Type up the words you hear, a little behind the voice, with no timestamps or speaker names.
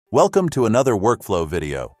Welcome to another workflow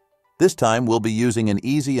video. This time we'll be using an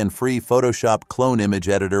easy and free Photoshop clone image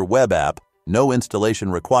editor web app, no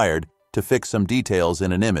installation required, to fix some details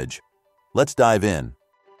in an image. Let's dive in.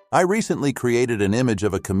 I recently created an image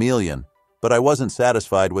of a chameleon, but I wasn't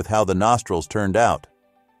satisfied with how the nostrils turned out.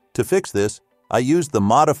 To fix this, I used the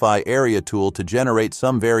Modify Area tool to generate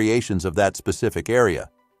some variations of that specific area.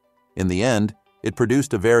 In the end, it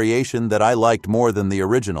produced a variation that I liked more than the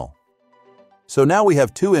original. So now we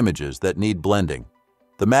have two images that need blending.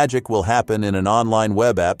 The magic will happen in an online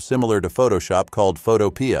web app similar to Photoshop called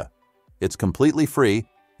Photopea. It's completely free,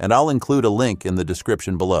 and I'll include a link in the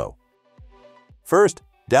description below. First,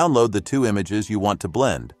 download the two images you want to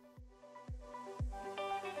blend.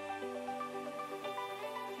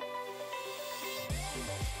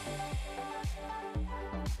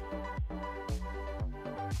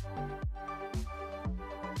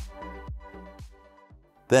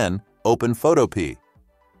 Then, open Photopea.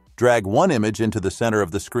 Drag one image into the center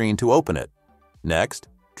of the screen to open it. Next,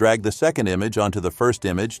 drag the second image onto the first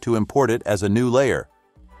image to import it as a new layer.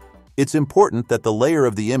 It's important that the layer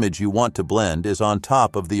of the image you want to blend is on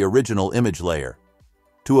top of the original image layer.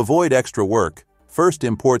 To avoid extra work, first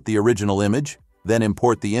import the original image, then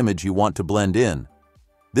import the image you want to blend in.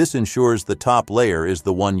 This ensures the top layer is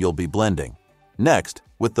the one you'll be blending. Next,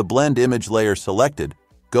 with the Blend Image layer selected,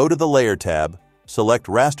 go to the Layer tab, select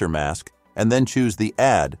Raster Mask, and then choose the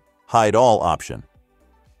Add, Hide All option.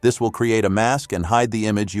 This will create a mask and hide the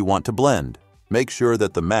image you want to blend. Make sure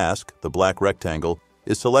that the mask, the black rectangle,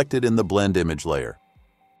 is selected in the Blend Image layer.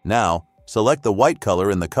 Now, select the white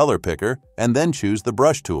color in the color picker and then choose the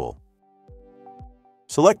Brush tool.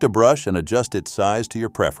 Select a brush and adjust its size to your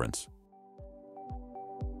preference.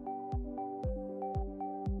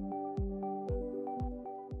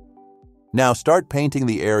 Now start painting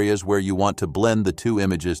the areas where you want to blend the two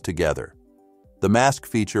images together. The mask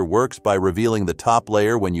feature works by revealing the top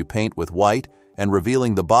layer when you paint with white and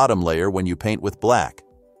revealing the bottom layer when you paint with black.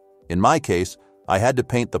 In my case, I had to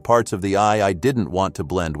paint the parts of the eye I didn't want to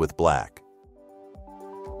blend with black.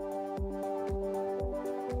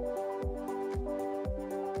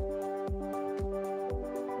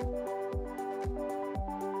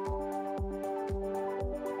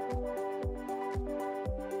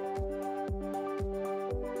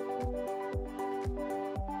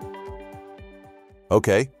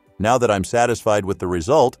 Okay, now that I'm satisfied with the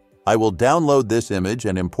result, I will download this image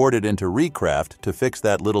and import it into Recraft to fix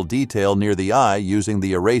that little detail near the eye using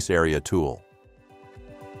the Erase Area tool.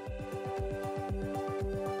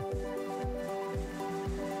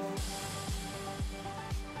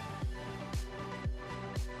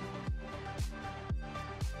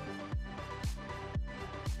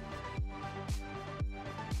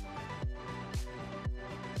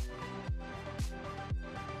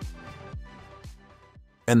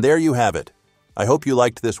 And there you have it. I hope you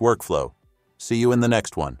liked this workflow. See you in the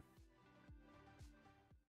next one.